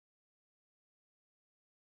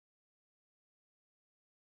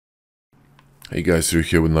Hey guys, you're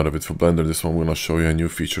here with another bit for Blender. This one we're gonna show you a new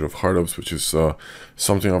feature of hard ups, which is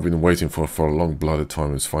something I've been waiting for a long bloody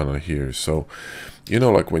time. It's finally here. So, you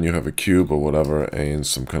know, like when you have a cube or whatever and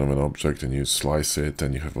some kind of an object and you slice it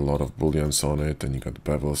and you have a lot of booleans on it and you got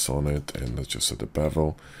bevels on it, and let's just set the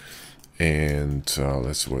bevel. And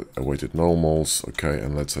let's weighted normals, okay,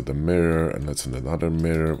 and let's add a mirror, and let's add another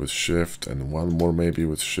mirror with shift, and one more maybe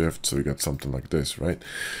with shift, so we got something like this, right?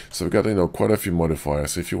 So we got, you know, quite a few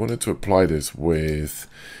modifiers. If you wanted to apply this with,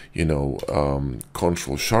 you know,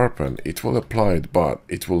 control sharpen, it will apply it, but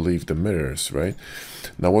it will leave the mirrors, right?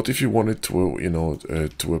 Now what if you wanted to, you know,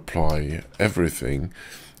 to apply everything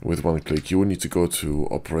with one click? You would need to go to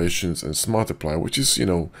operations and smart apply, which is, you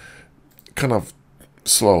know, kind of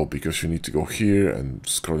slow because you need to go here and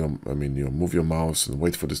scroll your, you know, move your mouse and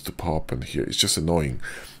wait for this to pop, and here it's just annoying,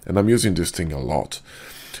 and I'm using this thing a lot.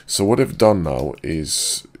 So what they've done now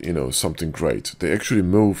is, you know, something great. They actually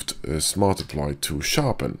moved smart apply to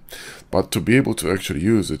sharpen, but to be able to actually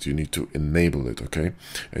use it, you need to enable it, okay?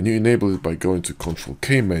 And you enable it by going to Control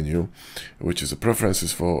K menu, which is the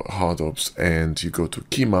preferences for hard ops, and you go to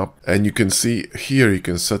Keymap, and you can see here you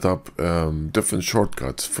can set up different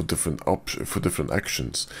shortcuts for different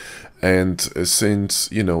actions. And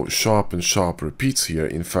since, you know, sharp and sharp repeats here,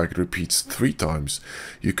 in fact repeats 3 times,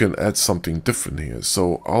 you can add something different here.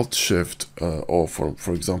 So Alt Shift, or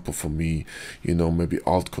for example for me, you know, maybe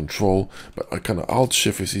Alt Control, but I kind of Alt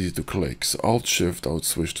Shift is easy to click. So Alt Shift, I would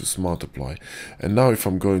switch to Smart Apply. And now if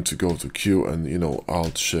I'm going to go to Q and, you know,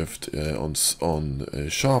 Alt Shift on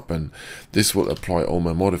Sharpen, this will apply all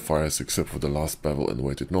my modifiers except for the last bevel and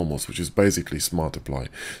weighted normals, which is basically Smart Apply.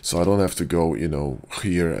 So I don't have to go, you know,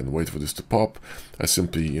 here and wait for this to pop. I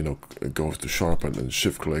simply, you know, go to sharpen and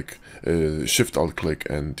shift alt click,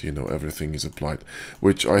 and, you know, everything is applied,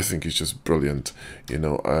 which I think is just brilliant. You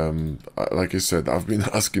know, like I said, I've been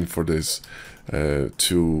asking for this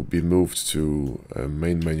to be moved to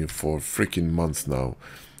main menu for freaking months now,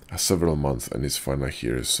 several months, and it's finally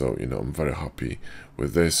here. So, you know, I'm very happy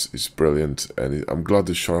with this. It's brilliant, and I'm glad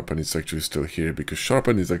the sharpen is actually still here, because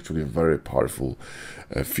sharpen is actually a very powerful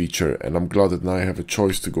feature, and I'm glad that now I have a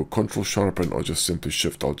choice to go control sharpen or just simply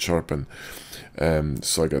shift alt sharpen.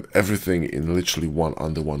 So I got everything in literally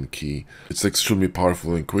under one key. It's extremely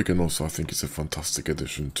powerful and quick, and also I think it's a fantastic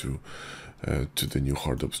addition to the new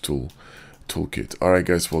hard ops toolkit. Alright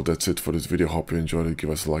guys, well that's it for this video. Hope you enjoyed it. Give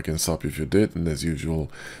us a like and sub if you did, and as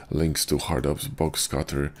usual, links to hard ops, box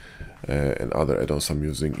cutter, and other add-ons I'm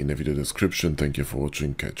using in the video description. Thank you for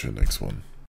watching. Catch you next one.